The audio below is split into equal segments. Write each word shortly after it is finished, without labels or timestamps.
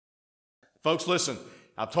Folks, listen,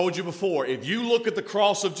 I've told you before, if you look at the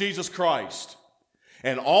cross of Jesus Christ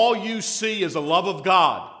and all you see is the love of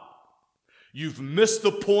God, you've missed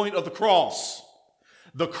the point of the cross.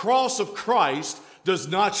 The cross of Christ does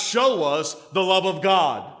not show us the love of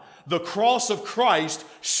God. The cross of Christ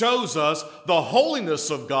shows us the holiness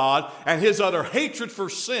of God and His utter hatred for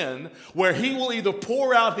sin, where He will either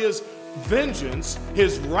pour out His vengeance,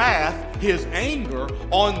 His wrath, His anger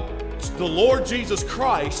on the Lord Jesus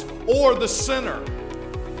Christ or the sinner.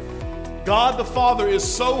 God the Father is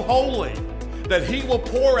so holy that He will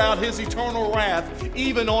pour out His eternal wrath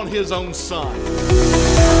even on His own Son.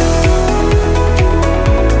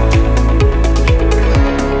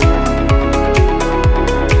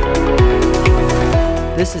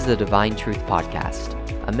 This is the Divine Truth Podcast,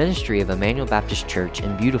 a ministry of Emmanuel Baptist Church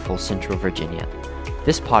in beautiful Central Virginia.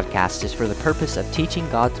 This podcast is for the purpose of teaching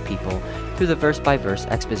God's people through the verse-by-verse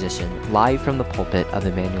exposition live from the pulpit of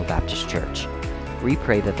Emmanuel Baptist Church. We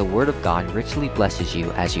pray that the Word of God richly blesses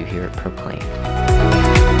you as you hear it proclaimed. I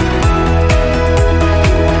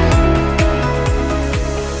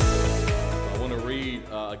want to read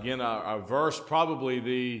again our verse,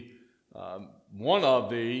 probably one of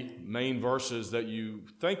the main verses that you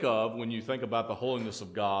think of when you think about the holiness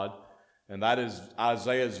of God, and that is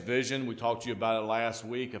Isaiah's vision. We talked to you about it last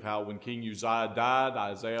week of how when King Uzziah died,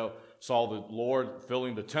 Isaiah saw the Lord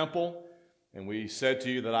filling the temple, and we said to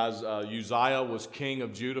you that Uzziah was king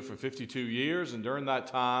of Judah for 52 years, and during that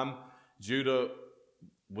time, Judah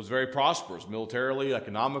was very prosperous, militarily,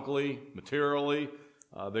 economically, materially.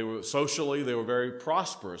 They were very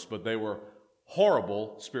prosperous, but they were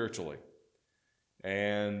horrible spiritually.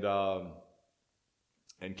 And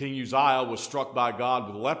King Uzziah was struck by God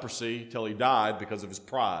with leprosy till he died because of his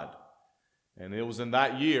pride. And it was in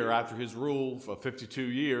that year, after his rule for 52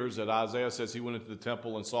 years, that Isaiah says he went into the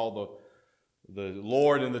temple and saw the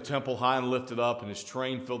Lord in the temple high and lifted up, and His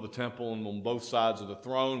train filled the temple, and on both sides of the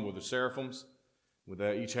throne were the seraphims.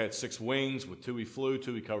 Each had 6 wings. With 2 he flew,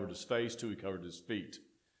 2 he covered his face, 2 he covered his feet.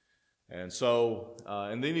 And so,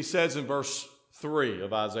 and then he says in verse 3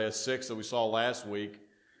 of Isaiah 6 that we saw last week,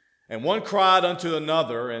 and one cried unto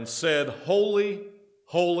another and said, Holy,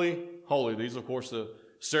 holy, holy. These, of course, the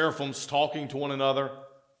seraphims talking to one another.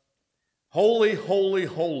 Holy, holy,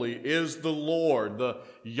 holy is the Lord, the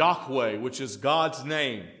Yahweh, which is God's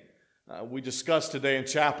name. We discussed today in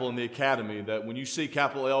chapel in the academy that when you see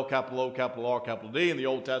capital L, capital O, capital R, capital D in the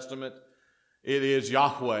Old Testament, it is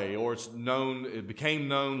Yahweh, or it became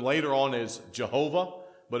known later on as Jehovah,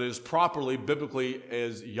 but it is properly, biblically,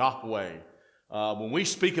 as Yahweh. When we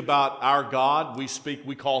speak about our God, we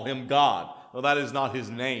call Him God. Well, that is not His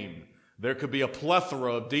name. There could be a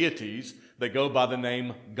plethora of deities that go by the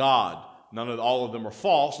name God. All of them are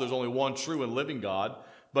false. There's only one true and living God,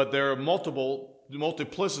 but there are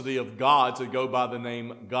multiplicity of gods that go by the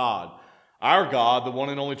name God. Our God, the one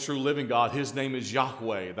and only true living God, His name is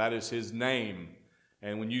Yahweh. That is His name.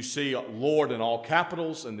 And when you see Lord in all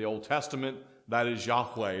capitals in the Old Testament, that is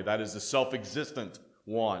Yahweh. That is the self-existent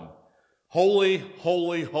one. Holy,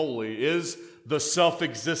 holy, holy is the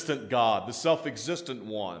self-existent God, the self-existent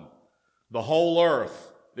one. The whole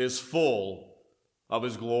earth is full of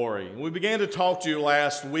His glory. And we began to talk to you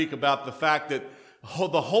last week about the fact that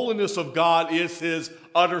the holiness of God is His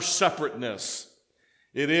utter separateness.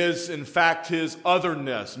 It is, in fact, His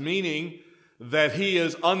otherness, meaning that He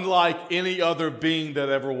is unlike any other being that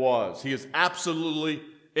ever was. He is absolutely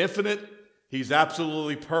infinite. He's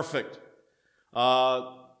absolutely perfect.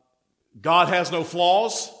 God has no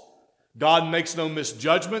flaws. God makes no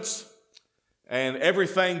misjudgments. And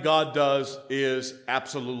everything God does is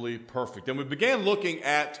absolutely perfect. And we began looking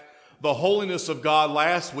at the holiness of God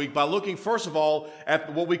last week by looking, first of all,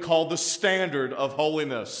 at what we call the standard of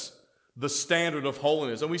holiness. The standard of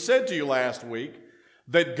holiness. And we said to you last week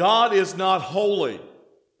that God is not holy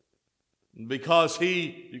because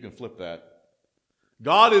you can flip that.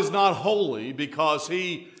 God is not holy because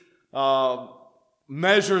He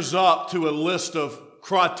measures up to a list of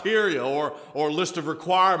criteria or list of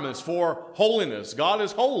requirements for holiness. God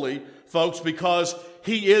is holy, folks, because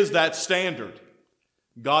He is that standard.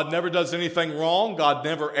 God never does anything wrong. God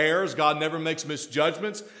never errs. God never makes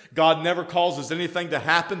misjudgments. God never causes anything to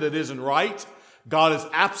happen that isn't right. God is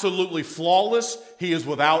absolutely flawless. He is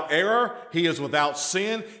without error. He is without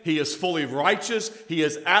sin. He is fully righteous. He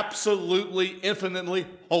is absolutely, infinitely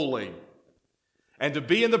holy. And to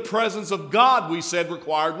be in the presence of God, we said,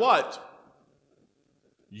 required what?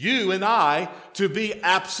 You and I to be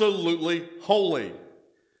absolutely holy.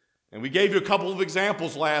 And we gave you a couple of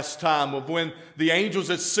examples last time of when the angels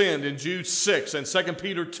had sinned in Jude 6 and 2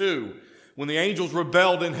 Peter 2. when the angels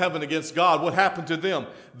rebelled in heaven against God, what happened to them?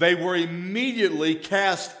 They were immediately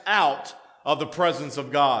cast out of the presence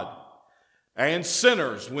of God. And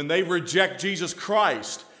sinners, when they reject Jesus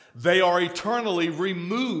Christ, they are eternally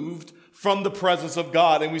removed from the presence of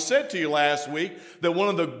God. And we said to you last week that one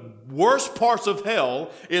of the worst parts of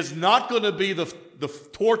hell is not going to be the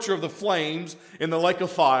torture of the flames in the lake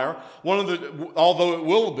of fire. Although it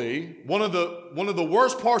will be, one of the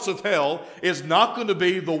worst parts of hell is not going to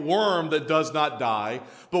be the worm that does not die,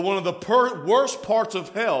 but one of the worst parts of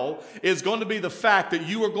hell is going to be the fact that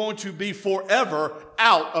you are going to be forever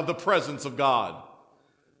out of the presence of God.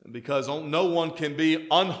 Because no one can be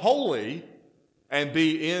unholy and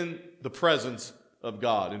be in the presence of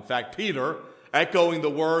God. In fact, Peter, echoing the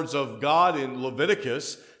words of God in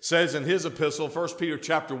Leviticus, says in his epistle, 1 Peter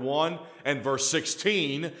chapter 1 and verse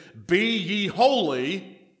 16, "Be ye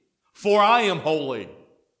holy, for I am holy."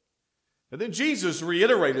 And then Jesus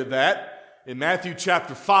reiterated that in Matthew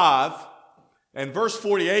chapter 5 and verse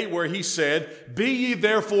 48, where he said, "Be ye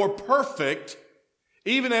therefore perfect,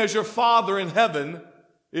 even as your Father in heaven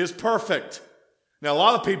is perfect." Now, a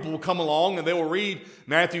lot of people will come along and they will read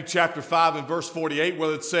Matthew chapter 5 and verse 48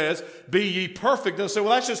 where it says, "Be ye perfect." They'll say,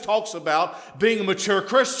 well, that just talks about being a mature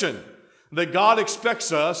Christian, that God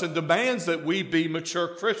expects us and demands that we be mature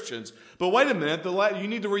Christians. But wait a minute, you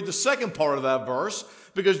need to read the second part of that verse,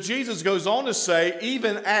 because Jesus goes on to say,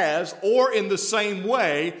 "Even as, or in the same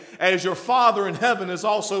way, as your Father in heaven is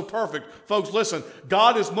also perfect." Folks, listen,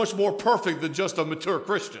 God is much more perfect than just a mature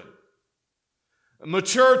Christian.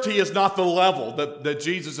 Maturity is not the level that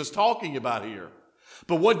Jesus is talking about here.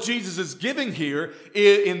 But what Jesus is giving here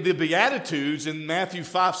in the Beatitudes in Matthew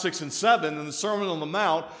 5, 6, and 7, in the Sermon on the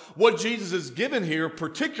Mount, what Jesus is given here,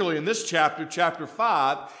 particularly in this chapter, chapter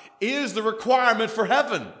 5, is the requirement for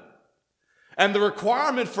heaven. And the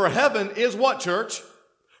requirement for heaven is what, church?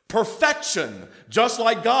 Perfection, just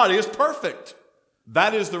like God is perfect.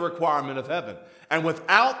 That is the requirement of heaven. And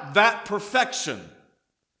without that perfection,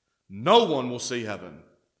 no one will see heaven.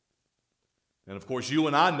 And of course, you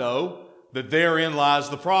and I know that therein lies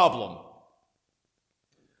the problem.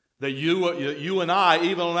 That you and I,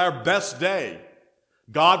 even on our best day,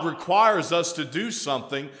 God requires us to do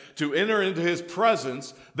something to enter into His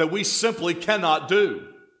presence that we simply cannot do.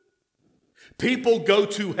 People go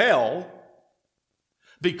to hell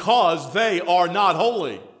because they are not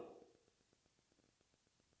holy.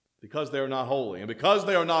 Because they are not holy. And because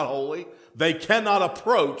they are not holy, they cannot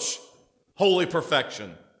approach holy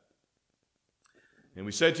perfection. And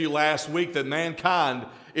we said to you last week that mankind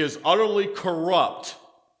is utterly corrupt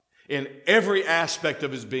in every aspect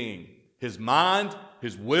of his being. His mind,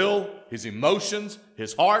 his will, his emotions,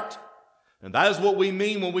 his heart. And that is what we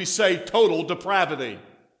mean when we say total depravity.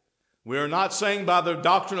 We are not saying by the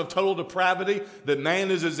doctrine of total depravity that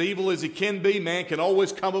man is as evil as he can be. Man can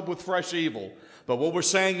always come up with fresh evil. But what we're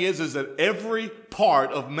saying is that every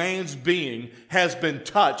part of man's being has been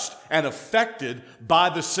touched and affected by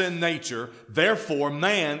the sin nature. Therefore,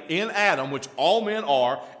 man in Adam, which all men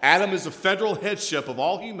are, Adam is the federal headship of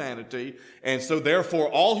all humanity. And so therefore,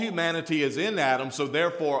 all humanity is in Adam. So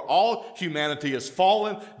therefore, all humanity is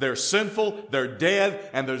fallen. They're sinful. They're dead.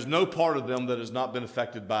 And there's no part of them that has not been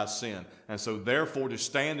affected by sin. And so therefore, to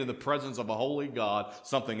stand in the presence of a holy God,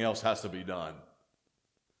 something else has to be done.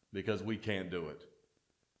 Because we can't do it.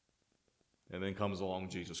 And then comes along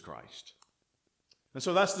Jesus Christ. And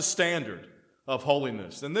so that's the standard of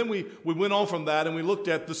holiness. And then we went on from that and we looked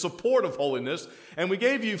at the support of holiness. And we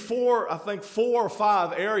gave you four or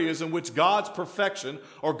five areas in which God's perfection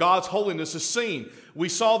or God's holiness is seen. We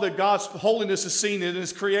saw that God's holiness is seen in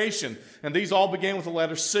His creation. And these all began with the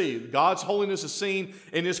letter C. God's holiness is seen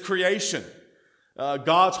in His creation.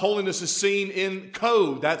 God's holiness is seen in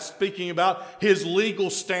code. That's speaking about His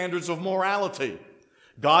legal standards of morality.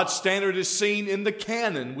 God's standard is seen in the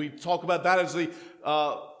canon. We talk about that as the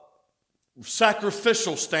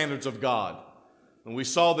sacrificial standards of God. And we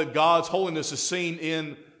saw that God's holiness is seen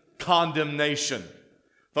in condemnation.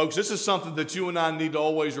 Folks, this is something that you and I need to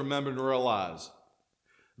always remember and realize.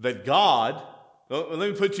 That God, let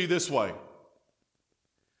me put it to you this way.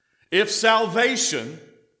 If salvation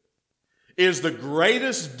is the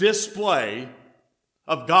greatest display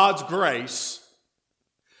of God's grace,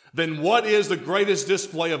 then what is the greatest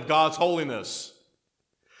display of God's holiness?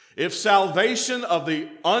 If salvation of the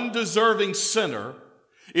undeserving sinner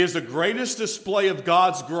is the greatest display of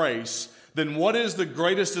God's grace, then what is the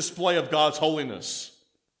greatest display of God's holiness?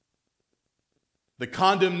 The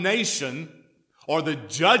condemnation or the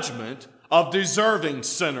judgment of deserving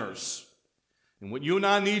sinners. And what you and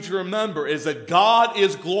I need to remember is that God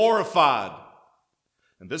is glorified.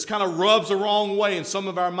 And this kind of rubs the wrong way in some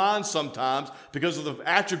of our minds sometimes because of the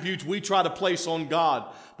attributes we try to place on God.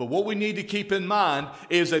 But what we need to keep in mind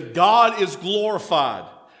is that God is glorified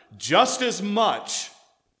just as much,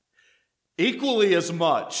 equally as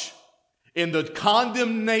much, in the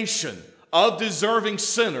condemnation of deserving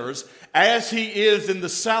sinners as he is in the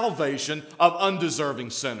salvation of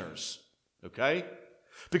undeserving sinners. Okay?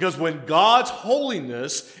 Because when God's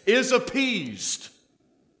holiness is appeased,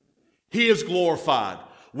 he is glorified.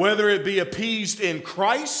 Whether it be appeased in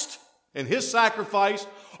Christ, in his sacrifice,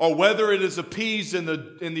 or whether it is appeased in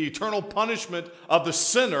the eternal punishment of the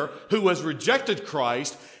sinner who has rejected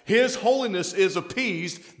Christ, his holiness is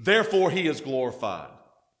appeased, therefore he is glorified.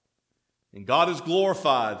 And God is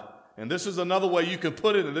glorified. And this is another way you can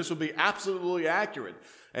put it, and this would be absolutely accurate.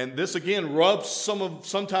 And this again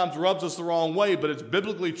sometimes rubs us the wrong way, but it's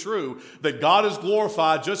biblically true that God is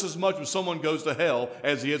glorified just as much when someone goes to hell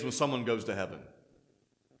as he is when someone goes to heaven.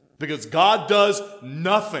 Because God does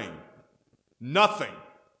nothing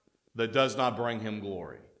that does not bring him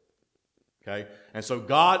glory. Okay? And so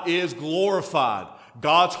God is glorified.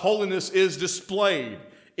 God's holiness is displayed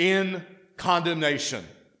in condemnation.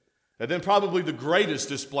 And then probably the greatest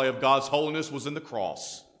display of God's holiness was in the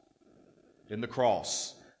cross. In the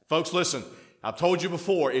cross. Folks, listen, I've told you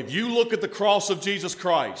before, if you look at the cross of Jesus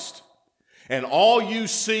Christ and all you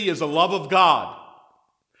see is the love of God,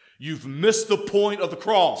 you've missed the point of the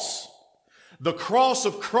cross. The cross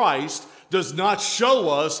of Christ does not show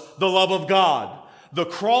us the love of God. The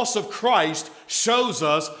cross of Christ shows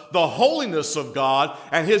us the holiness of God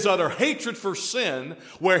and his utter hatred for sin,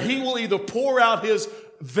 where he will either pour out his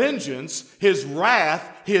vengeance, his wrath,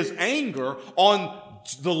 his anger on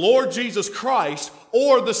the Lord Jesus Christ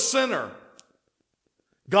or the sinner.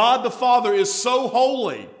 God the Father is so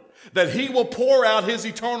holy that he will pour out his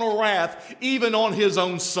eternal wrath even on his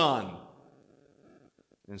own Son.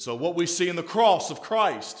 And so what we see in the cross of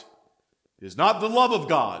Christ is not the love of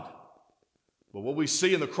God, but what we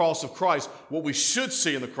see in the cross of Christ, what we should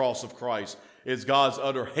see in the cross of Christ, is God's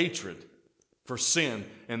utter hatred for sin,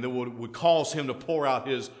 and that would cause him to pour out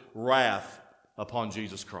his wrath upon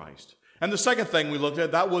Jesus Christ. And the second thing we looked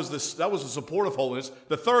at, that was the support of holiness.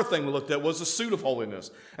 The third thing we looked at was the suit of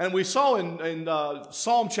holiness. And we saw in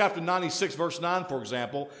Psalm chapter 96, verse 9, for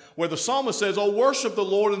example, where the psalmist says, "Oh, worship the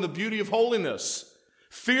Lord in the beauty of holiness.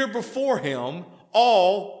 Fear before him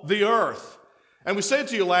all the earth." And we said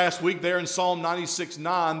to you last week there in Psalm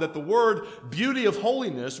 96:9 that the word beauty of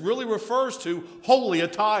holiness really refers to holy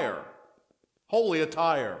attire. Holy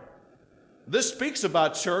attire. This speaks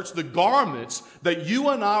about, church, the garments that you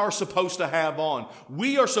and I are supposed to have on.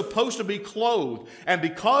 We are supposed to be clothed. And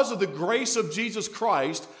because of the grace of Jesus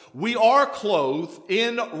Christ, we are clothed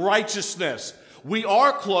in righteousness. We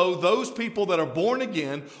are clothed, those people that are born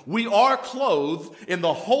again, we are clothed in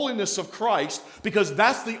the holiness of Christ, because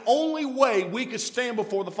that's the only way we could stand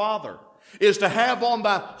before the Father, is to have on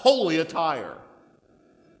that holy attire.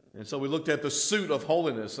 And so we looked at the suit of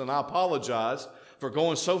holiness, and I apologize for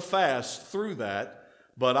going so fast through that,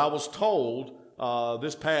 but I was told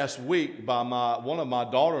this past week by one of my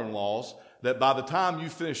daughter-in-laws that by the time you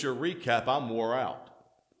finish your recap, I'm wore out.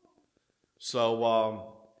 So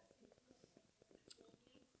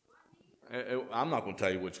I'm not going to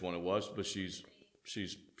tell you which one it was, but she's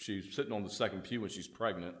sitting on the second pew and she's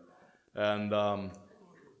pregnant, and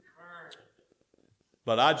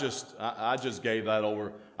but I just gave that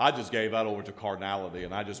over. I just gave that over to carnality,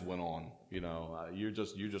 and I just went on. You know, you're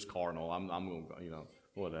just carnal. I'm going to,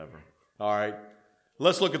 whatever. All right.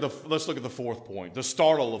 Let's look at the fourth point, the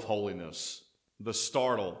startle of holiness. The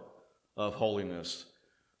startle of holiness.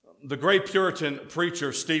 The great Puritan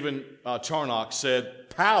preacher Stephen Charnock said,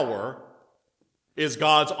 "Power is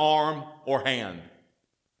God's arm or hand.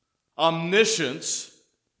 Omniscience,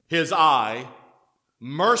 his eye.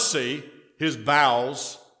 Mercy, his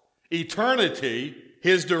bowels. Eternity,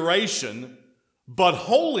 his duration. But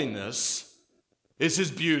holiness is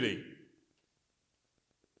his beauty."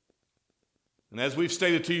 And as we've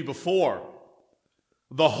stated to you before,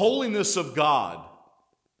 the holiness of God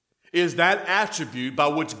is that attribute by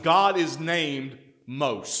which God is named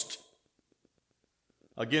most.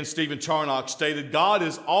 Again, Stephen Charnock stated, "God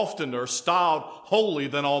is oftener styled holy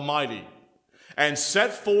than almighty, and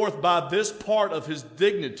set forth by this part of his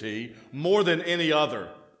dignity more than any other.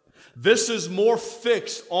 This is more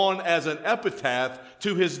fixed on as an epitaph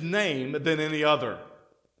to his name than any other.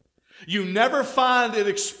 You never find it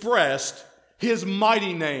expressed his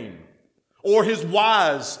mighty name or his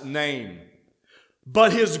wise name,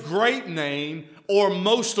 but his great name, or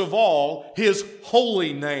most of all, his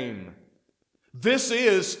holy name. This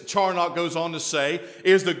is, Charnock goes on to say,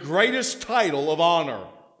 is the greatest title of honor.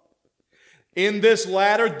 In this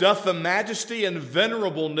latter doth the majesty and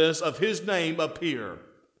venerableness of his name appear.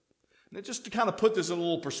 Now, just to kind of put this in a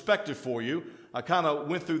little perspective for you, I kind of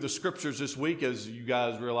went through the scriptures this week, as you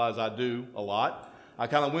guys realize I do a lot. I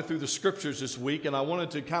kind of went through the scriptures this week, and I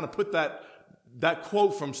wanted to kind of put that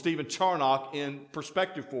quote from Stephen Charnock in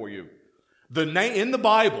perspective for you. The name in the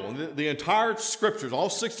Bible, the entire scriptures, all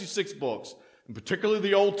 66 books, and particularly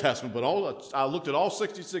the Old Testament, but I looked at all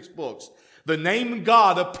 66 books. The name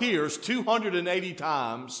God appears 280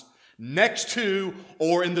 times next to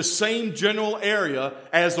or in the same general area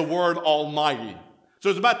as the word Almighty. So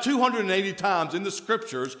it's about 280 times in the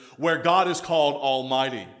scriptures where God is called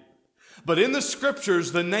Almighty. But in the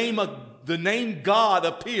scriptures, the name God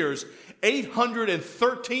appears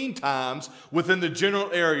 813 times within the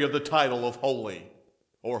general area of the title of holy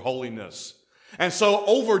or holiness. And so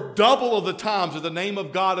over double of the times that the name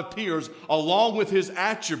of God appears along with his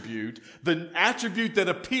attribute, the attribute that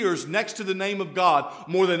appears next to the name of God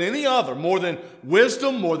more than any other, more than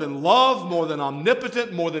wisdom, more than love, more than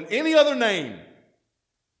omnipotent, more than any other name,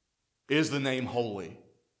 is the name holy.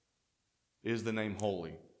 Is the name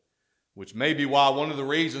holy. Which may be why one of the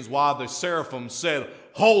reasons why the seraphim said,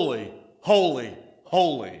 holy, holy,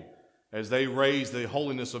 holy, as they raised the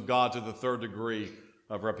holiness of God to the third degree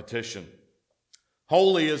of repetition.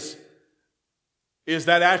 Holy is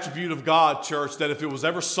that attribute of God, church, that if it was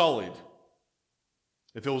ever sullied,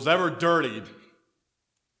 if it was ever dirtied,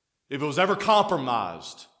 if it was ever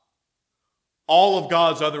compromised, all of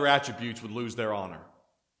God's other attributes would lose their honor.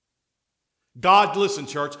 God, listen,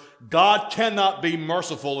 church, God cannot be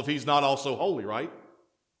merciful if he's not also holy, right?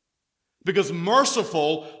 Because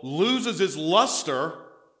merciful loses its luster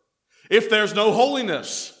if there's no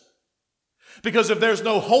holiness. Because if there's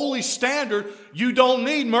no holy standard, you don't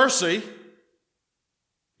need mercy.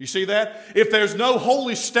 You see that? If there's no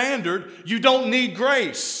holy standard, you don't need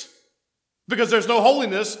grace. Because there's no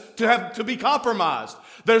holiness to be compromised.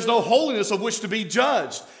 There's no holiness of which to be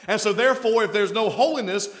judged. And so therefore, if there's no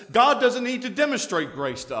holiness, God doesn't need to demonstrate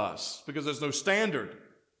grace to us because there's no standard.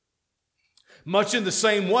 Much in the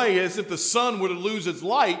same way as if the sun were to lose its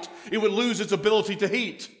light, it would lose its ability to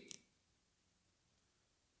heat.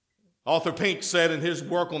 Arthur Pink said in his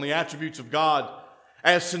work on the attributes of God,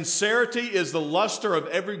 as sincerity is the luster of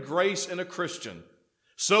every grace in a Christian,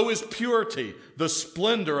 so is purity the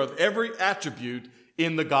splendor of every attribute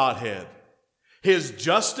in the Godhead. His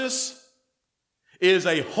justice is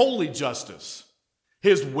a holy justice.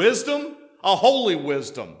 His wisdom, a holy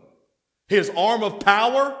wisdom. His arm of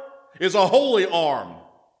power is a holy arm.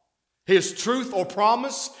 His truth or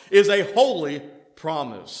promise is a holy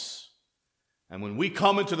promise. And when we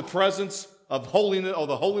come into the presence of holiness or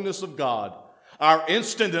the holiness of God, our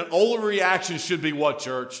instant and only reaction should be what,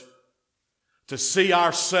 church? To see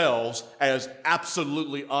ourselves as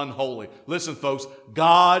absolutely unholy. Listen, folks,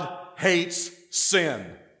 God hates sin,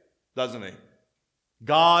 doesn't he?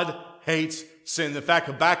 God hates sin. In fact,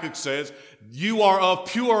 Habakkuk says, you are of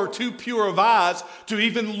too pure of eyes to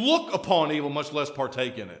even look upon evil, much less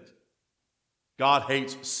partake in it. God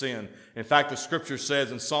hates sin. In fact, the scripture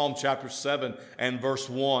says in Psalm chapter 7 and verse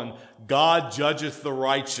 1, God judgeth the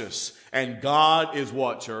righteous. And God is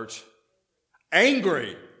what, church?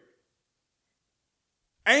 Angry.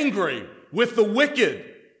 Angry with the wicked.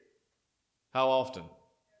 How often?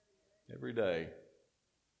 Every day.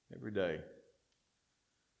 Every day.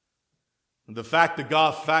 The fact that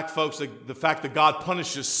God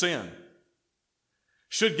punishes sin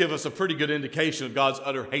should give us a pretty good indication of God's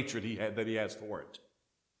utter hatred that he has for it.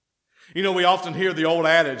 You know, we often hear the old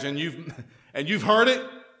adage, and you've heard it,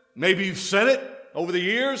 maybe you've said it over the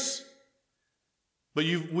years, but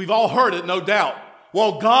we've all heard it, no doubt.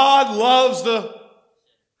 Well, God loves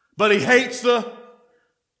but he hates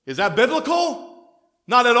Is that biblical?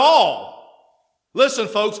 Not at all. Listen,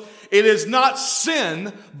 folks, it is not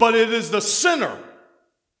sin, but it is the sinner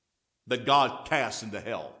that God casts into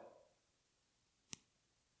hell.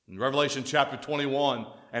 In Revelation chapter 21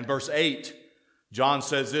 and verse 8, John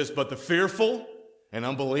says this, but the fearful and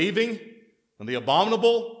unbelieving and the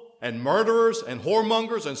abominable and murderers and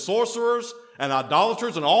whoremongers and sorcerers and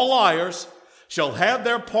idolaters and all liars shall have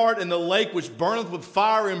their part in the lake which burneth with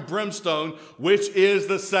fire and brimstone, which is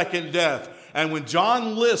the second death. And when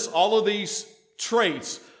John lists all of these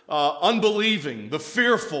traits, unbelieving, the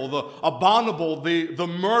fearful, the abominable, the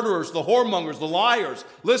murderers, the whoremongers, the liars.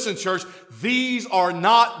 Listen, church, these are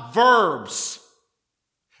not verbs.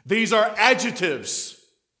 These are adjectives.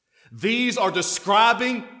 These are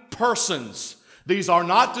describing persons. These are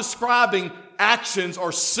not describing actions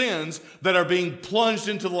or sins that are being plunged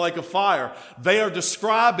into the lake of fire. They are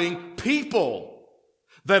describing people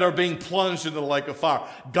that are being plunged into the lake of fire.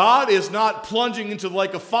 God is not plunging into the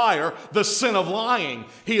lake of fire the sin of lying.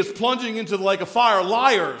 He is plunging into the lake of fire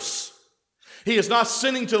liars. He is not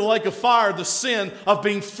sending to the lake of fire the sin of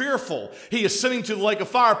being fearful. He is sending to the lake of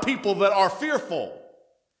fire people that are fearful.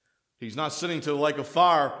 He's not sending to the lake of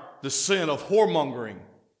fire the sin of whoremongering,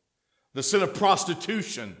 the sin of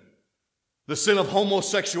prostitution, the sin of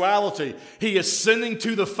homosexuality. He is sending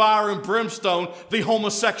to the fire and brimstone the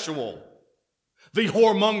homosexual, the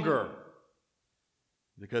whoremonger,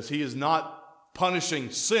 because he is not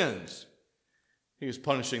punishing sins. He is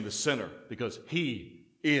punishing the sinner because he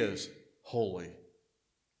is holy.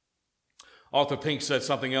 Arthur Pink said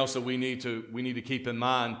something else that we need to keep in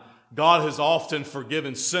mind. God has often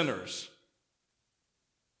forgiven sinners.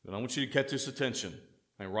 And I want you to catch this attention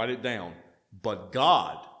and write it down. But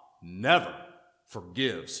God never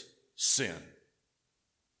forgives sin.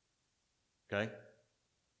 Okay?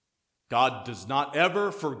 God does not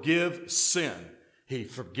ever forgive sin. He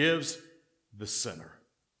forgives the sinner.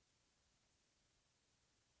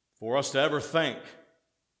 For us to ever think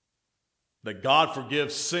that God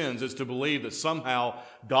forgives sins is to believe that somehow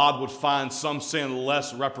God would find some sin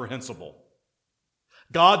less reprehensible.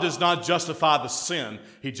 God does not justify the sin,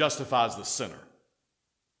 He justifies the sinner.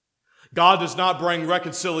 God does not bring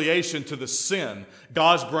reconciliation to the sin,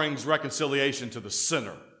 God brings reconciliation to the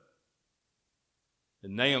sinner.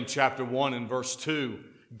 In Nahum chapter 1 and verse 2,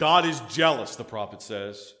 God is jealous, the prophet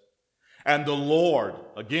says, and the Lord,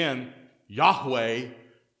 again, Yahweh,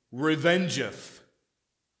 revengeth.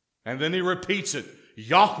 And then he repeats it,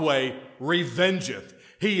 Yahweh revengeth.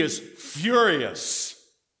 He is furious.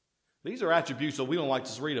 These are attributes that we don't like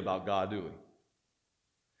to read about God, do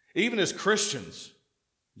we? Even as Christians,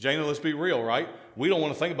 Jana, let's be real, right? We don't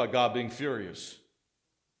want to think about God being furious.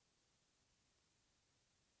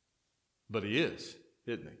 But He is,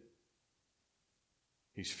 isn't He?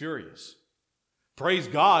 He's furious. Praise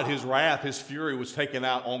God, His wrath, His fury was taken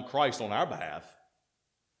out on Christ on our behalf.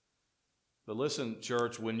 But listen,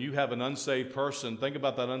 church, when you have an unsaved person, think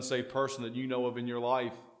about that unsaved person that you know of in your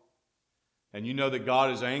life. And you know that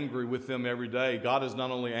God is angry with them every day. God is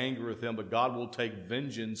not only angry with them, but God will take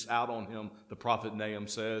vengeance out on him, the prophet Nahum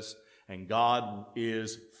says. And God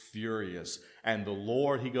is furious. And the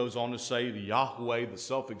Lord, he goes on to say, the Yahweh, the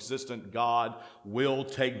self-existent God, will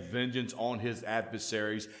take vengeance on his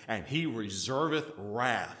adversaries, and he reserveth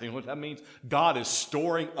wrath. You know what that means? God is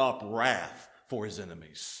storing up wrath for his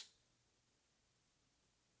enemies.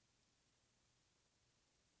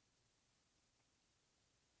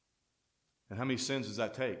 And how many sins does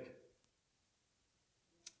that take?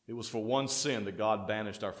 It was for one sin that God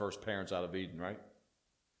banished our first parents out of Eden, right?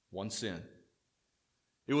 One sin.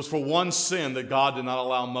 It was for one sin that God did not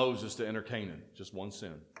allow Moses to enter Canaan. Just one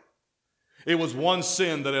sin. It was one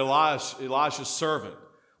sin that Elisha's servant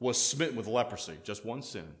was smitten with leprosy. Just one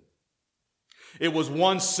sin. It was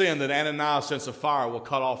one sin that Ananias and Sapphira were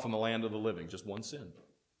cut off from the land of the living. Just one sin.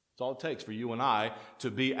 That's all it takes for you and I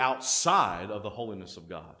to be outside of the holiness of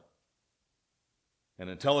God. And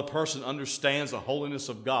until a person understands the holiness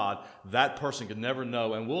of God, that person can never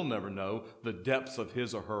know and will never know the depths of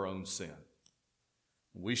his or her own sin.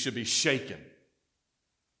 We should be shaken.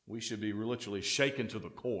 We should be literally shaken to the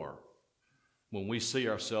core when we see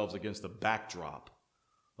ourselves against the backdrop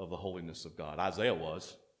of the holiness of God. Isaiah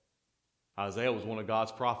was. Isaiah was one of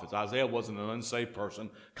God's prophets. Isaiah wasn't an unsaved person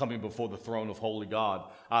coming before the throne of holy God.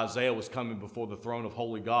 Isaiah was coming before the throne of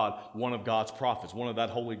holy God, one of God's prophets, one of that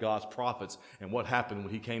holy God's prophets. And what happened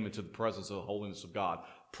when he came into the presence of the holiness of God?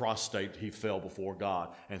 Prostrate, he fell before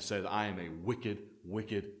God and said, I am a wicked,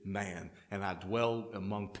 wicked man, and I dwell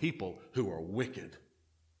among people who are wicked.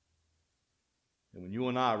 And when you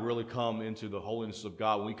and I really come into the holiness of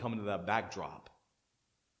God, when we come into that backdrop,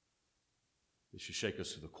 it should shake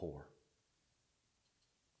us to the core.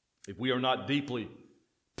 If we are not deeply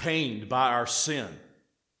pained by our sin,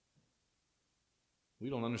 we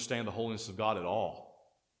don't understand the holiness of God at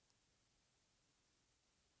all.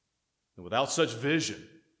 And without such vision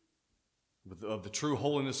of the true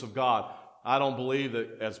holiness of God, I don't believe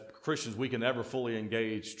that as Christians we can ever truly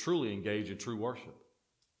engage in true worship.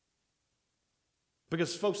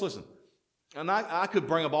 Because, folks, listen, and I could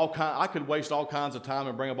waste all kinds of time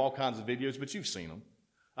and bring up all kinds of videos, but you've seen them.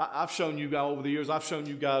 I've shown you guys over the years, I've shown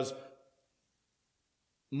you guys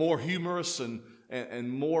more humorous and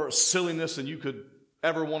more silliness than you could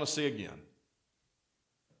ever want to see again.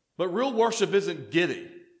 But real worship isn't giddy.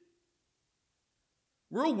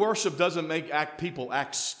 Real worship doesn't make people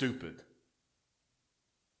act stupid.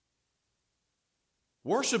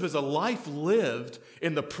 Worship is a life lived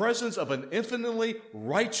in the presence of an infinitely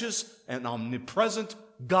righteous and omnipresent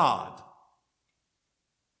God.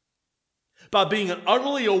 By being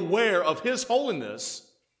utterly aware of His holiness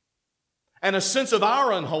and a sense of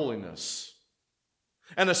our unholiness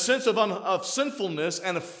and a sense of sinfulness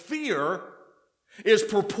and a fear is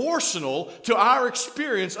proportional to our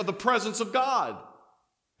experience of the presence of God.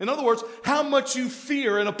 In other words, how much you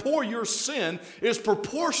fear and abhor your sin is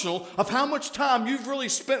proportional of how much time you've really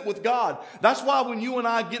spent with God. That's why when you and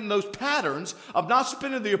I get in those patterns of not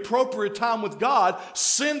spending the appropriate time with God,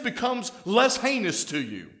 sin becomes less heinous to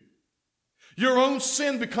you. Your own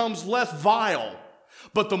sin becomes less vile.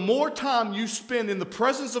 But the more time you spend in the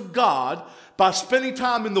presence of God, by spending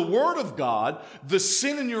time in the Word of God, the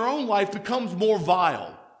sin in your own life becomes more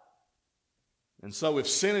vile. And so if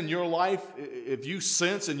sin in your life, if you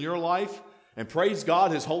sense in your life, and praise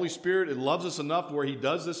God, His Holy Spirit, it loves us enough where He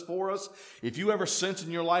does this for us. If you ever sense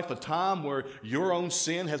in your life a time where your own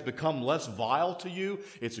sin has become less vile to you,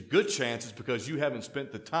 it's a good chance it's because you haven't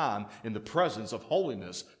spent the time in the presence of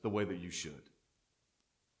holiness the way that you should.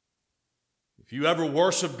 If you ever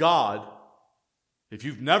worship God, if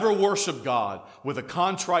you've never worshiped God with a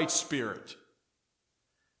contrite spirit,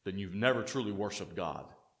 then you've never truly worshiped God.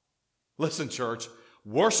 Listen, church,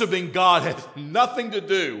 worshiping God has nothing to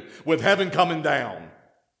do with heaven coming down.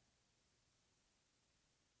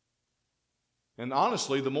 And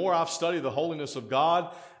honestly, the more I've studied the holiness of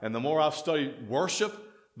God and the more I've studied worship,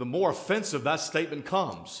 the more offensive that statement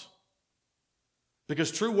comes.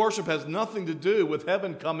 Because true worship has nothing to do with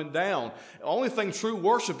heaven coming down. The only thing true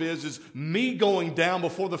worship is me going down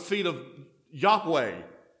before the feet of Yahweh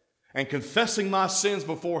and confessing my sins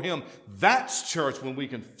before Him. That's, church, when we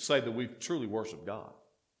can say that we've truly worshiped God.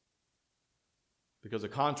 Because a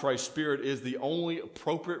contrite spirit is the only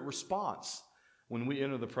appropriate response when we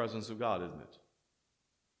enter the presence of God, isn't it?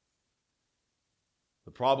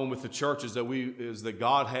 The problem with the church is that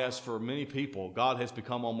God has, for many people, God has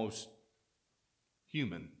become almost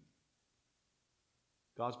human.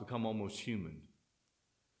 God's become almost human.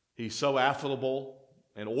 He's so affable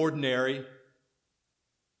and ordinary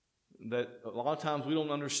that a lot of times we don't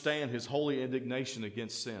understand His holy indignation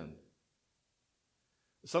against sin.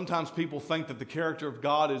 Sometimes people think that the character of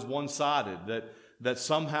God is one-sided, that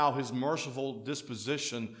somehow His merciful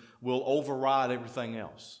disposition will override everything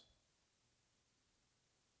else.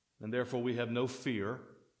 And therefore we have no fear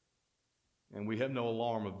and we have no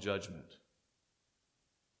alarm of judgment.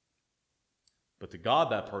 But to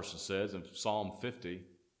God, that person says in Psalm 50,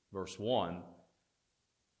 verse 1,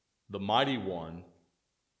 the mighty one,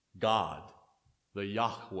 God, the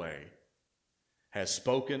Yahweh, has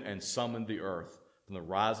spoken and summoned the earth from the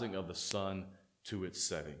rising of the sun to its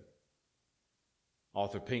setting.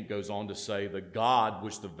 Author Pink goes on to say, the God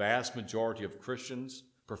which the vast majority of Christians,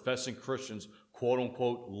 professing Christians,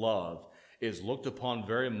 quote-unquote, love, is looked upon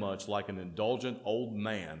very much like an indulgent old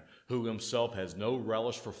man who himself has no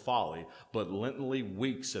relish for folly, but lently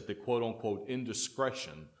weeps at the quote-unquote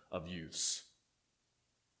indiscretion of youths.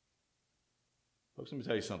 Folks, let me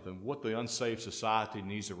tell you something. What the unsaved society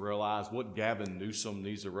needs to realize, what Gavin Newsom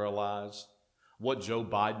needs to realize, what Joe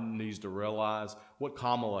Biden needs to realize, what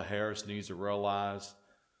Kamala Harris needs to realize,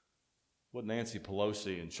 what Nancy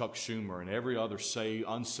Pelosi and Chuck Schumer and every other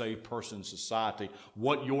unsaved person in society,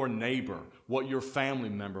 what your neighbor, what your family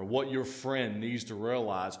member, what your friend needs to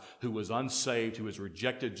realize who is unsaved, who has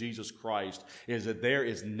rejected Jesus Christ, is that there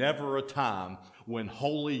is never a time when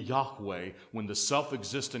holy Yahweh, when the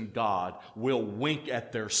self-existent God will wink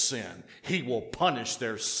at their sin. He will punish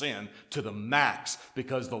their sin to the max,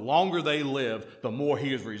 because the longer they live, the more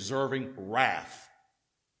He is reserving wrath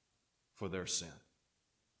for their sin.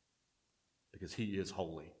 Because He is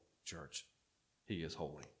holy, church. He is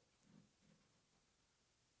holy.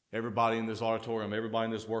 Everybody in this auditorium, everybody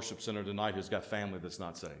in this worship center tonight has got family that's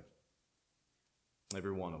not saved.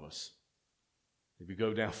 Every one of us. If you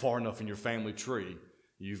go down far enough in your family tree,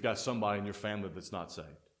 you've got somebody in your family that's not saved.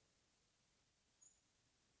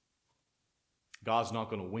 God's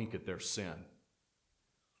not going to wink at their sin.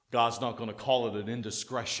 God's not going to call it an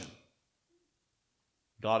indiscretion.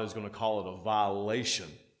 God is going to call it a violation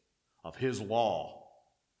of His law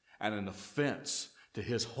and an offense to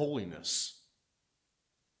His holiness.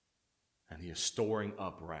 And He is storing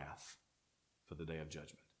up wrath for the day of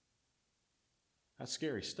judgment. That's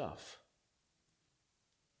scary stuff.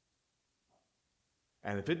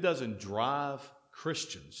 And if it doesn't drive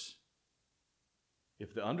Christians,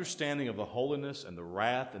 if the understanding of the holiness and the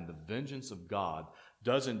wrath and the vengeance of God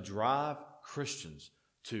doesn't drive Christians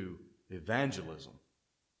to evangelism,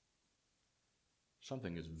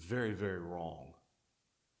 something is very, very wrong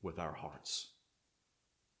with our hearts.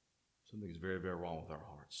 Something is very, very wrong with our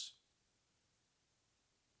hearts.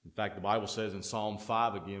 In fact, the Bible says in Psalm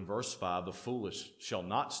 5 again, verse 5, the foolish shall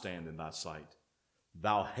not stand in thy sight.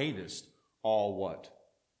 Thou hatest all what?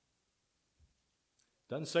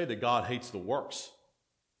 It doesn't say that God hates the works.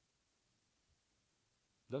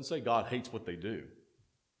 It doesn't say God hates what they do.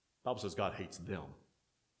 The Bible says God hates them.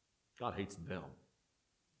 God hates them.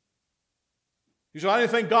 You say, I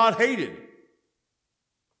didn't think God hated.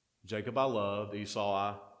 Jacob I loved, Esau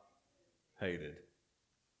I hated.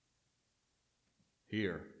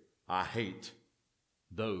 Here, I hate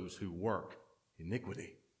those who work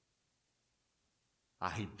iniquity. I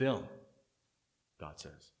hate them, God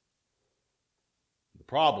says. The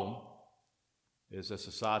problem is that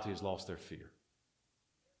society has lost their fear.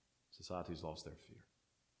 Society has lost their fear.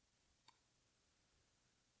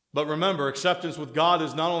 But remember, acceptance with God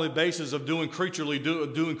is not only the basis of doing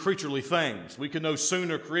creaturely things. We can no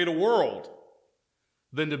sooner create a world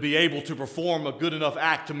than to be able to perform a good enough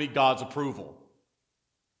act to meet God's approval.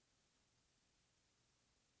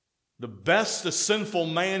 The best a sinful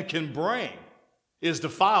man can bring is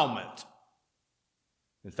defilement.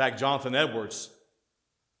 In fact, Jonathan Edwards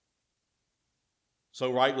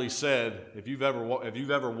so rightly said, if you've ever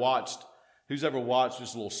watched, who's ever watched,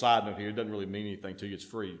 just a little side note here, it doesn't really mean anything to you, it's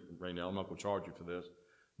free right now, I'm not going to charge you for this,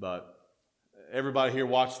 but everybody here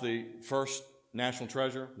watched the first National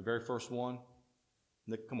Treasure, the very first one?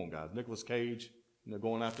 Come on guys, Nicolas Cage,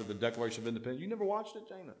 going after the Declaration of Independence. You never watched it,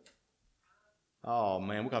 Jana? Oh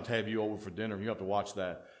man, we're going to have you over for dinner, you have to watch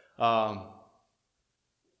that.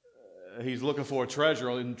 He's looking for a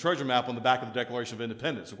treasure map on the back of the Declaration of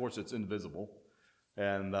Independence. Of course, it's invisible.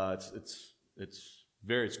 And it's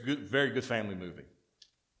good, very good family movie.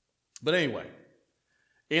 But anyway,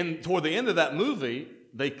 toward the end of that movie,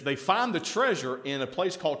 they find the treasure in a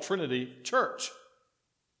place called Trinity Church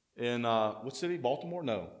in what city? Baltimore?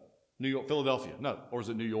 No, New York, Philadelphia. No, or is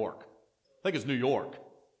it New York? I think it's New York.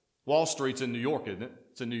 Wall Street's in New York, isn't it?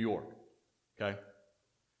 It's in New York. Okay.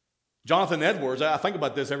 Jonathan Edwards. I think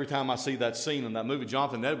about this every time I see that scene in that movie.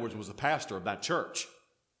 Jonathan Edwards was the pastor of that church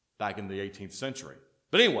back in the 18th century.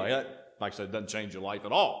 But anyway, like I said, it doesn't change your life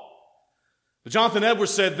at all. But Jonathan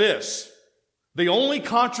Edwards said this,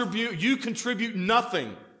 you contribute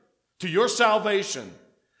nothing to your salvation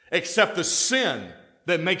except the sin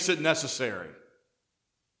that makes it necessary.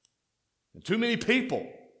 And too many people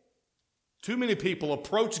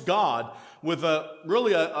approach God with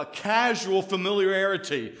a casual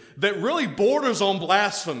familiarity that really borders on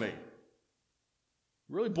blasphemy.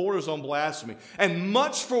 Really borders on blasphemy. And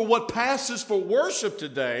much for what passes for worship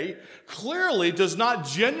today clearly does not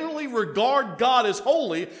genuinely regard God as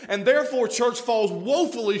holy, and therefore church falls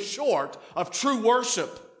woefully short of true worship.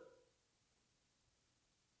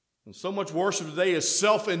 And so much worship today is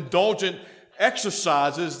self-indulgent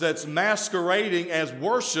exercises that's masquerading as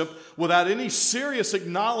worship without any serious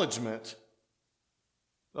acknowledgement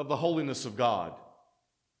of the holiness of God.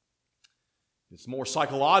 It's more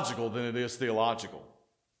psychological than it is theological.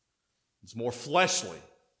 It's more fleshly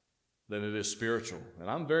than it is spiritual. And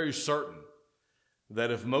I'm very certain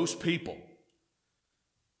that if most people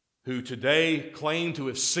who today claim to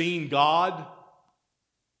have seen God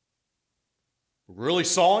really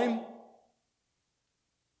saw Him,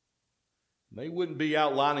 they wouldn't be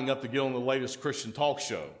out lining up to get on the latest Christian talk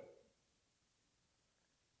show.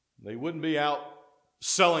 They wouldn't be out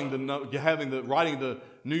writing the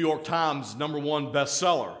New York Times #1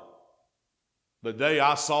 bestseller, The Day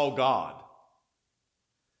I Saw God.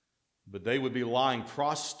 But they would be lying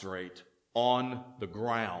prostrate on the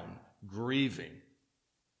ground, grieving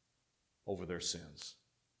over their sins.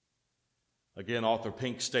 Again, Arthur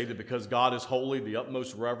Pink stated, because God is holy, the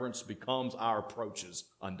utmost reverence becomes our approaches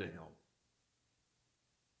unto Him.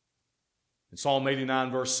 In Psalm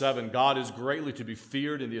 89, verse 7, God is greatly to be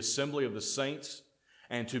feared in the assembly of the saints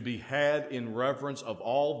and to be had in reverence of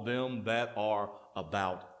all them that are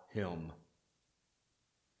about Him.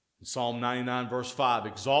 In Psalm 99, verse 5,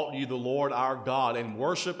 exalt ye the Lord our God and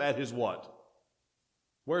worship at His what?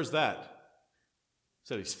 Where's that?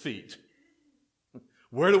 It's at His feet.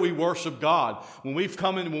 Where do we worship God? When we've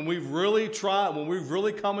come into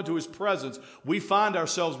His presence, we find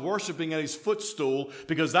ourselves worshiping at His footstool,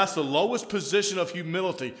 because that's the lowest position of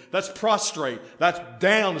humility. That's prostrate. That's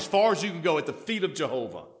down as far as you can go at the feet of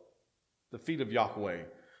Jehovah, the feet of Yahweh.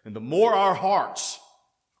 And the more our hearts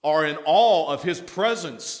are in awe of His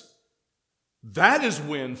presence, that is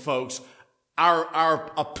when, folks,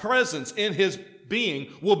 our presence in His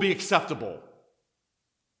being will be acceptable.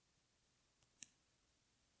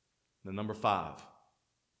 And number 5,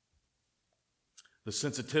 the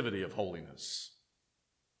sensitivity of holiness.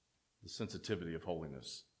 The sensitivity of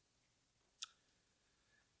holiness.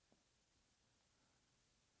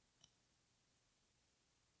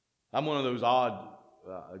 I'm one of those odd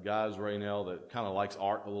guys right now that kind of likes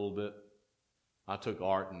art a little bit. I took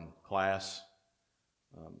art in class.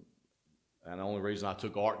 And the only reason I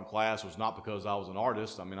took art in class was not because I was an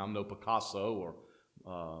artist. I mean, I'm no Picasso or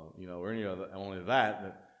any of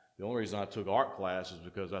that. The only reason I took art class is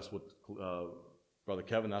because that's what Brother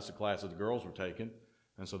Kevin, that's the class that the girls were taking,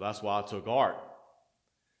 and so that's why I took art.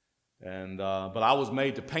 And but I was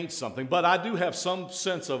made to paint something. But I do have some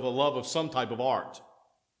sense of a love of some type of art.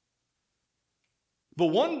 But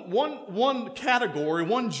one category,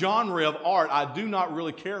 one genre of art I do not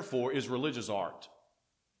really care for is religious art.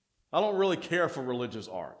 I don't really care for religious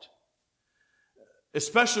art,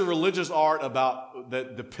 especially religious art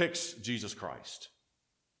that depicts Jesus Christ.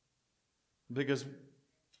 Because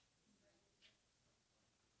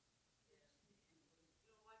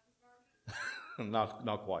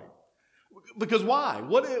not quite. Because why?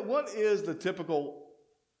 What is the typical?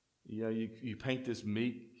 You paint this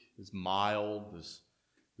meek, this mild,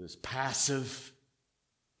 this passive,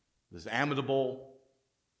 this amiable,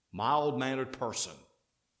 mild-mannered person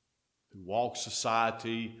who walks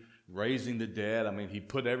society, raising the dead. I mean, he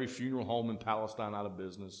put every funeral home in Palestine out of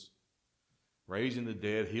business. Raising the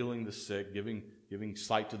dead, healing the sick, giving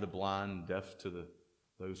sight to the blind, deaf to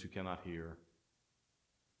those who cannot hear.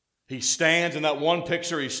 He stands in that one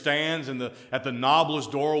picture. He stands at the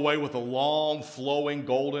noblest doorway with the long, flowing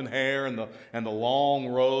golden hair and the long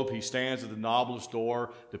robe. He stands at the noblest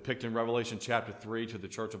door, depicted in Revelation chapter 3 to the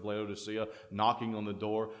church of Laodicea, knocking on the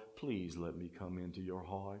door. Please let me come into your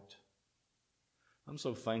heart. I'm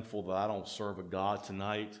so thankful that I don't serve a God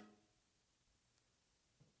tonight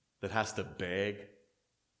that has to beg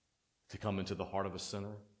to come into the heart of a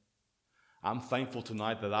sinner. I'm thankful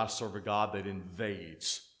tonight that I serve a God that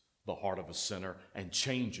invades the heart of a sinner and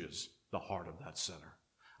changes the heart of that sinner.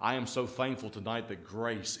 I am so thankful tonight that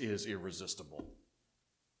grace is irresistible.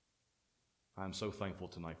 I'm so thankful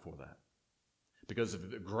tonight for that. Because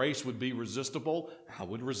if grace would be resistible, I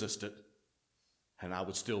would resist it. And I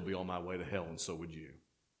would still be on my way to hell, and so would you.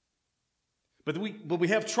 But we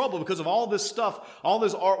have trouble because of all this stuff, all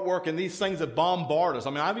this artwork and these things that bombard us.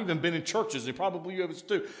 I mean, I've even been in churches, and probably you have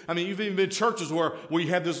too. I mean, you've even been in churches where you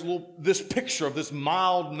have this picture of this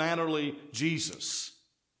mild, mannerly Jesus.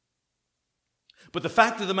 But the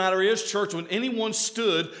fact of the matter is, church, when anyone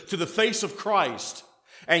stood to the face of Christ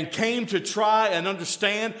and came to try and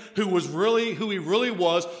understand who he really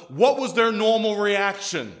was, what was their normal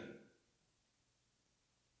reaction?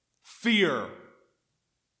 Fear.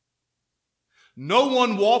 No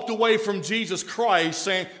one walked away from Jesus Christ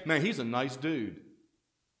saying, man, he's a nice dude.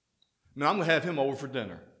 Man, I'm going to have him over for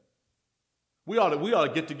dinner. We ought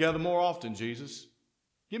to get together more often, Jesus.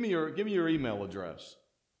 Give me your email address.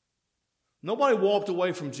 Nobody walked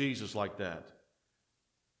away from Jesus like that.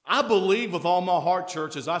 I believe with all my heart,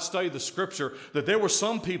 church, as I study the Scripture, that there were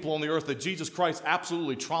some people on the earth that Jesus Christ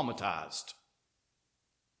absolutely traumatized.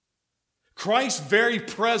 Christ's very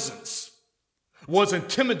presence was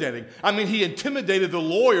intimidating. I mean, he intimidated the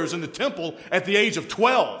lawyers in the temple at the age of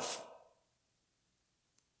 12.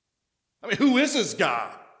 I mean, who is this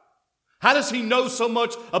guy? How does he know so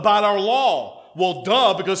much about our law? Well,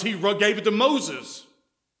 duh, because he gave it to Moses.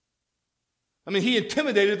 I mean, he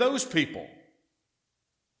intimidated those people.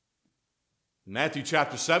 In Matthew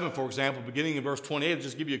chapter 7, for example, beginning in verse 28, I'll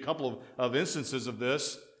just give you a couple of instances of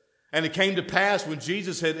this. And it came to pass when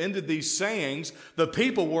Jesus had ended these sayings, the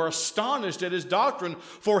people were astonished at his doctrine,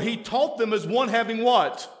 for he taught them as one having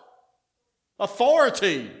what?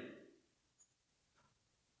 Authority.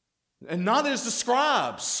 And not as the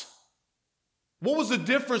scribes. What was the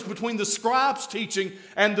difference between the scribes' teaching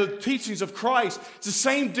and the teachings of Christ? It's the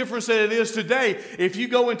same difference that it is today. If you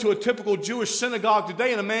go into a typical Jewish synagogue today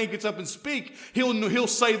and a man gets up and speak, he'll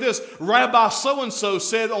say this, Rabbi so-and-so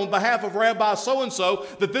said on behalf of Rabbi so-and-so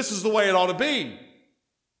that this is the way it ought to be.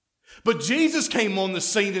 But Jesus came on the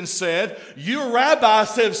scene and said, your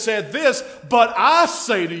rabbis have said this, but I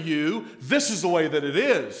say to you, this is the way that it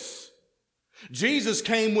is. Jesus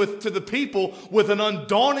came to the people with an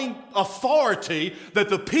undaunting authority that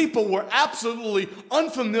the people were absolutely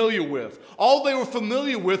unfamiliar with. All they were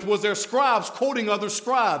familiar with was their scribes quoting other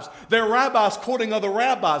scribes, their rabbis quoting other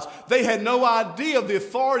rabbis. They had no idea of the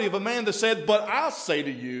authority of a man that said, but I say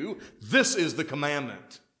to you, this is the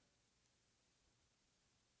commandment.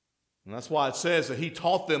 And that's why it says that he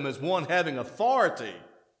taught them as one having authority,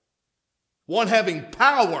 one having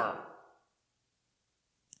power,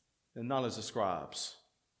 and not as the scribes.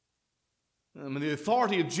 I mean, the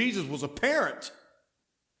authority of Jesus was apparent.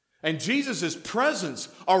 And Jesus' presence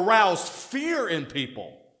aroused fear in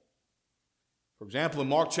people. For example, in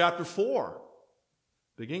Mark chapter 4,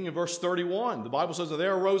 Beginning in verse 31, the Bible says that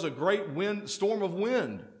there arose a great storm of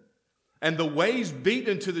wind, and the waves beat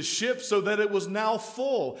into the ship so that it was now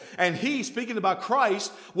full. And he, speaking about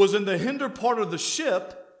Christ, was in the hinder part of the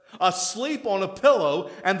ship, asleep on a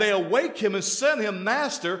pillow, and they awake him and said to him,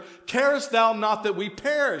 Master, carest thou not that we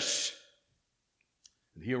perish?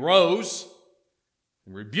 And he arose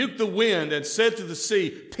and rebuked the wind and said to the sea,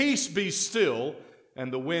 Peace, be still.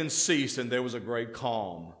 And the wind ceased, and there was a great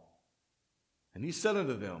calm. And he said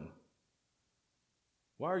unto them,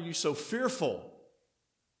 Why are you so fearful?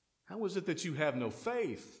 How is it that you have no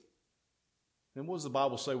faith? And what does the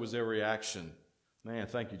Bible say was their reaction? Man,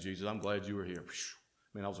 thank you, Jesus. I'm glad you were here.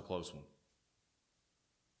 Man, that was a close one.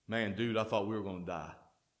 Man, dude, I thought we were going to die.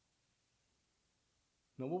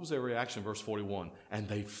 Now, what was their reaction? Verse 41. And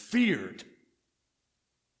they feared.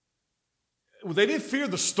 Well, they didn't fear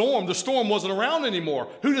the storm. The storm wasn't around anymore.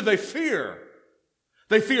 Who did they fear?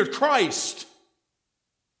 They feared Christ.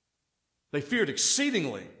 They feared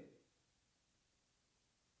exceedingly.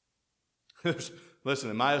 Listen,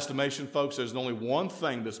 in my estimation, folks, there's only one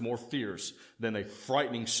thing that's more fierce than a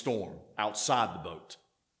frightening storm outside the boat.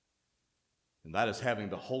 And that is having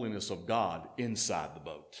the holiness of God inside the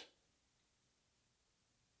boat.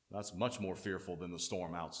 That's much more fearful than the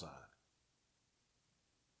storm outside.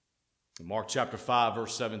 In Mark chapter 5,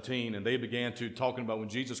 verse 17, and they began to talking about when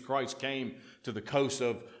Jesus Christ came to the coast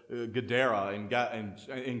of Gadara and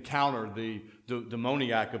encountered the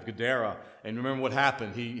demoniac of Gadara. And remember what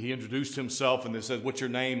happened. He introduced himself, and they said, What's your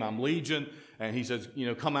name? I'm Legion. And he says,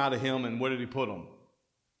 come out of him. And where did he put him?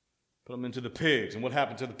 Put him into the pigs. And what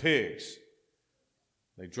happened to the pigs?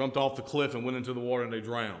 They jumped off the cliff and went into the water, and they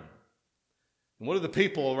drowned. And what did the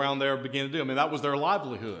people around there begin to do? I mean, that was their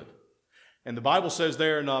livelihood. And the Bible says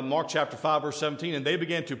there in Mark chapter 5, verse 17, and they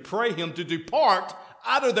began to pray him to depart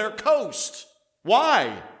out of their coast.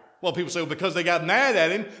 Why? Well, people say, well, because they got mad at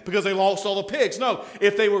him because they lost all the pigs. No,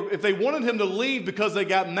 if they wanted him to leave because they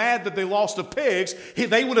got mad that they lost the pigs,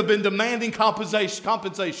 they would have been demanding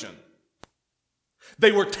compensation.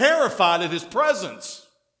 They were terrified at his presence.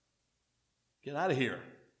 Get out of here.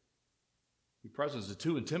 Your presence is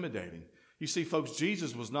too intimidating. You see, folks,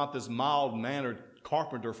 Jesus was not this mild-mannered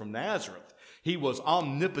carpenter from Nazareth. He was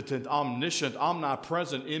omnipotent, omniscient,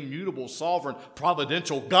 omnipresent, immutable, sovereign,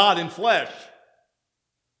 providential, God in flesh.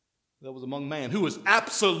 That was among man, who was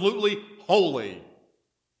absolutely holy.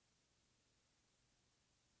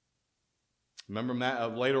 Remember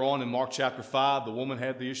later on in Mark chapter 5, the woman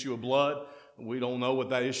had the issue of blood. We don't know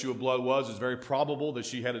what that issue of blood was. It's very probable that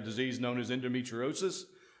she had a disease known as endometriosis.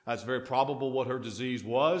 That's very probable what her disease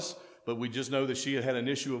was. But we just know that she had an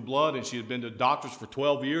issue of blood, and she had been to doctors for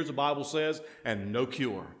 12 years, the Bible says, and no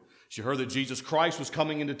cure. She heard that Jesus Christ was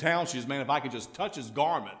coming into town. She says, man, if I could just touch his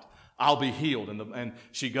garment, I'll be healed. And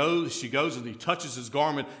she goes and he touches his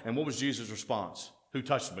garment. And what was Jesus' response? Who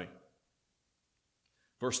touched me?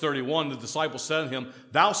 Verse 31, the disciples said to him,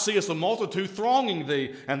 Thou seest a multitude thronging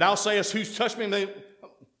thee, and thou sayest, Who's touched me? And they,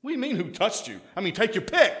 what do you mean, who touched you? I mean, take your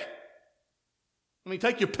pick.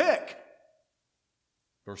 Take your pick.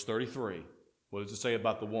 Verse 33, what does it say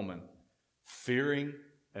about the woman? Fearing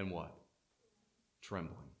and what?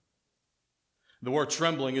 Trembling. The word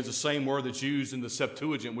trembling is the same word that's used in the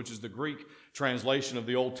Septuagint, which is the Greek translation of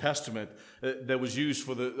the Old Testament that was used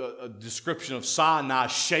for the description of Sinai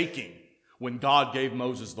shaking when God gave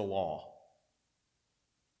Moses the law.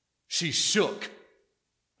 She shook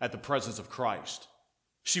at the presence of Christ.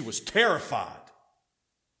 She was terrified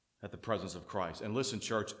at the presence of Christ. And listen,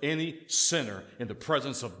 church, any sinner in the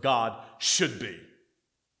presence of God should be.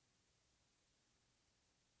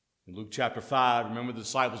 In Luke chapter 5, remember the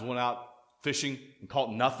disciples went out fishing and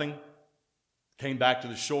caught nothing, came back to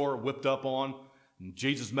the shore, whipped up on, and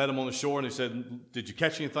Jesus met them on the shore, and he said, Did you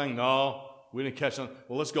catch anything? No, we didn't catch anything.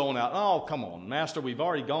 Well, let's go on out. Oh, come on, Master, we've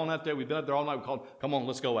already gone out there. We've been out there all night. Come on,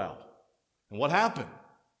 let's go out. And what happened?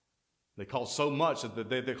 They caught so much that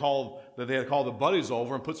they had to call the buddies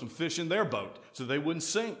over and put some fish in their boat so they wouldn't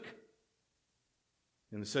sink.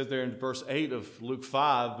 And it says there in verse 8 of Luke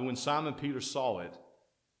 5, when Simon Peter saw it,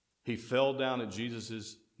 he fell down at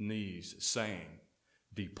Jesus' knees, saying,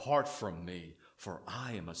 Depart from me, for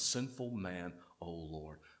I am a sinful man, O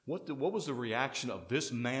Lord. What was the reaction of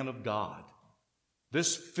this man of God,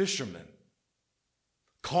 this fisherman,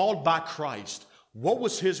 called by Christ? What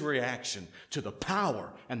was his reaction to the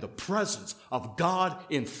power and the presence of God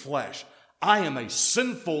in flesh? I am a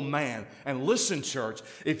sinful man. And listen, church,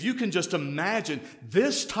 if you can just imagine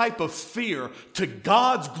this type of fear to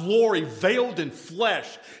God's glory veiled in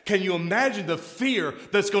flesh, can you imagine the fear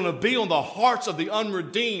that's going to be on the hearts of the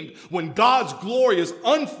unredeemed when God's glory is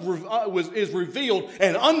revealed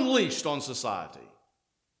and unleashed on society?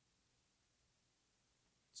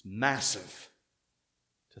 It's massive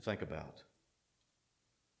to think about.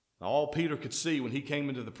 Now, all Peter could see when he came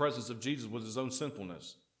into the presence of Jesus was his own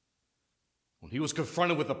sinfulness. When he was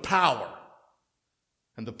confronted with the power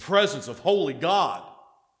and the presence of holy God,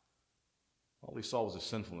 all he saw was his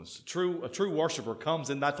sinfulness. A true worshiper comes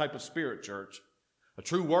in that type of spirit, church. A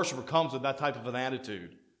true worshiper comes with that type of an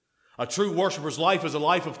attitude. A true worshiper's life is a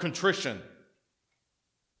life of contrition.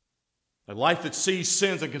 A life that sees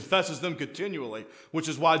sins and confesses them continually, which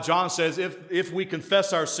is why John says if we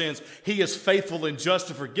confess our sins, he is faithful and just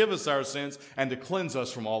to forgive us our sins and to cleanse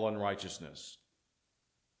us from all unrighteousness.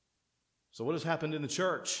 So what has happened in the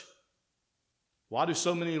church? Why do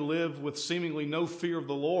so many live with seemingly no fear of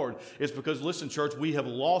the Lord? It's because, listen, church, we have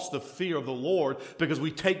lost the fear of the Lord because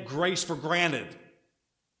we take grace for granted.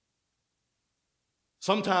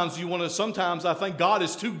 Sometimes I think God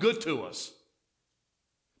is too good to us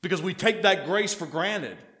because we take that grace for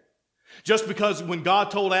granted. Just because when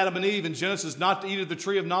God told Adam and Eve in Genesis not to eat of the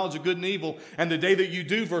tree of knowledge of good and evil, and the day that you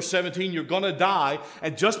do, verse 17, you're going to die,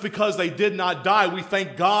 and just because they did not die, we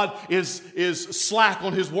think God is slack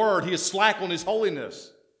on his word. He is slack on his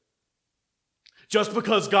holiness. Just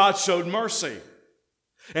because God showed mercy.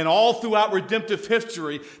 And all throughout redemptive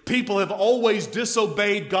history, people have always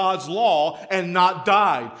disobeyed God's law and not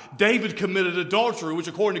died. David committed adultery, which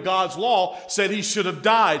according to God's law said he should have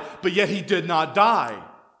died, but yet he did not die.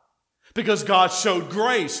 Because God showed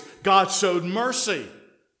grace. God showed mercy.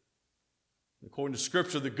 According to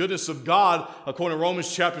Scripture, the goodness of God, according to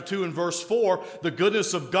Romans chapter 2 and verse 4, the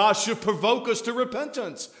goodness of God should provoke us to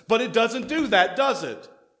repentance. But it doesn't do that, does it?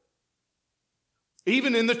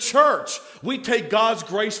 Even in the church, we take God's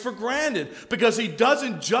grace for granted because he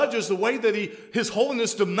doesn't judge us the way that his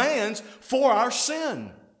holiness demands for our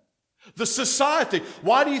sin. The society,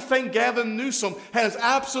 why do you think Gavin Newsom has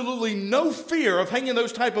absolutely no fear of hanging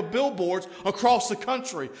those type of billboards across the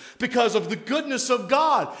country? Because of the goodness of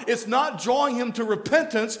God. It's not drawing him to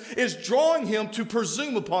repentance, it's drawing him to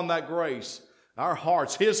presume upon that grace. Our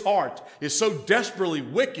hearts, his heart, is so desperately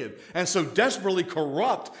wicked and so desperately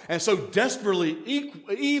corrupt and so desperately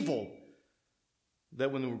evil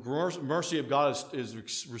that when the mercy of God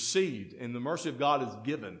is received and the mercy of God is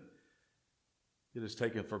given, it is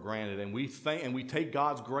taken for granted. And we take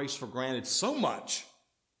God's grace for granted so much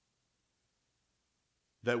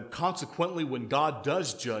that consequently when God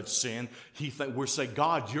does judge sin, we're saying,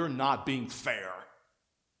 God, you're not being fair.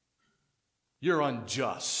 You're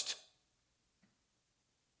unjust.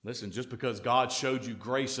 Listen, just because God showed you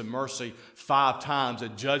grace and mercy 5 times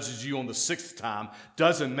and judges you on the 6th time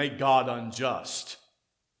doesn't make God unjust.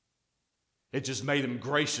 It just made him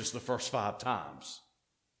gracious the first 5 times.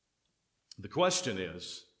 The question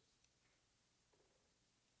is,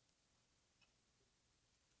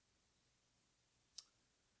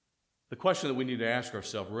 the question that we need to ask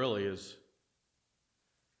ourselves really is,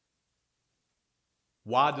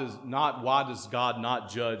 why does God not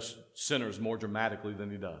judge sinners more dramatically than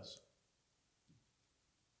he does?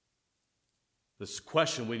 This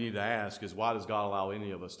question we need to ask is, why does God allow any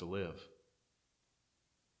of us to live?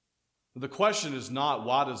 The question is not,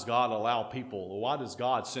 why does God allow people, or why does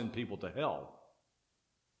God send people to hell?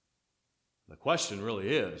 The question really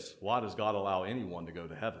is, why does God allow anyone to go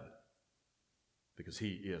to heaven? Because he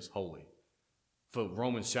is holy. For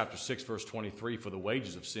Romans chapter 6, verse 23, for the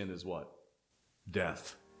wages of sin is what?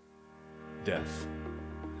 Death. Death.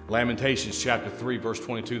 Lamentations chapter 3, verse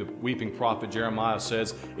 22, the weeping prophet Jeremiah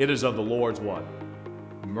says, it is of the Lord's what?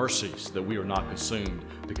 Mercies that we are not consumed,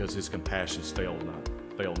 because his compassions fail not.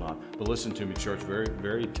 But listen to me, church, very,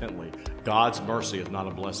 very intently. God's mercy is not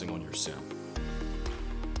a blessing on your sin.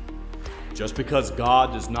 Just because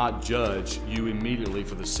God does not judge you immediately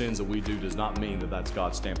for the sins that we do does not mean that that's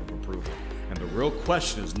God's stamp of approval. And the real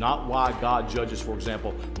question is not why God judges, for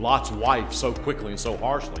example, Lot's wife so quickly and so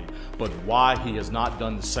harshly, but why he has not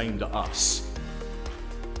done the same to us.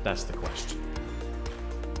 That's the question.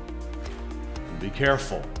 And be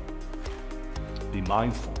careful. Be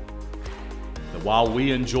mindful that while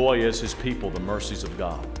we enjoy as his people the mercies of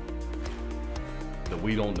God, that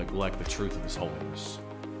we don't neglect the truth of his holiness.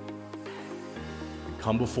 And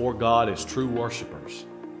come before God as true worshipers,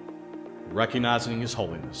 recognizing his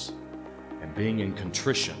holiness and being in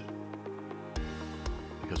contrition,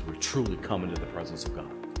 because we're truly coming to the presence of God.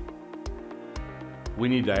 We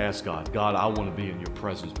need to ask God, God, I want to be in your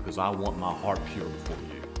presence because I want my heart pure before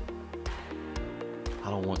you. I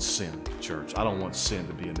don't want sin, church. I don't want sin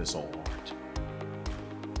to be in this old heart.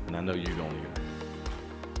 And I know you don't either.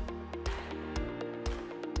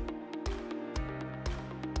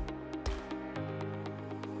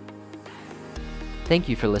 Thank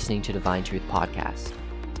you for listening to Divine Truth Podcast.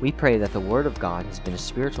 We pray that the Word of God has been a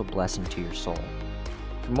spiritual blessing to your soul.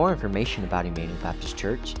 For more information about Emmanuel Baptist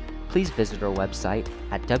Church, please visit our website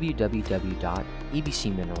at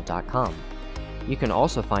www.ebcmineral.com. You can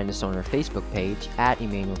also find us on our Facebook page at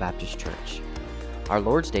Emmanuel Baptist Church. Our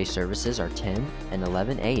Lord's Day services are 10 and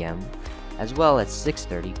 11 a.m., as well as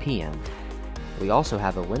 6:30 p.m. We also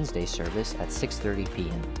have a Wednesday service at 6:30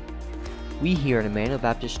 p.m. We here at Emmanuel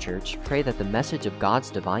Baptist Church pray that the message of God's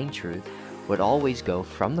divine truth would always go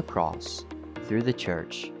from the cross, through the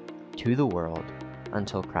church, to the world,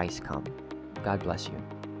 until Christ come. God bless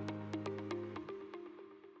you.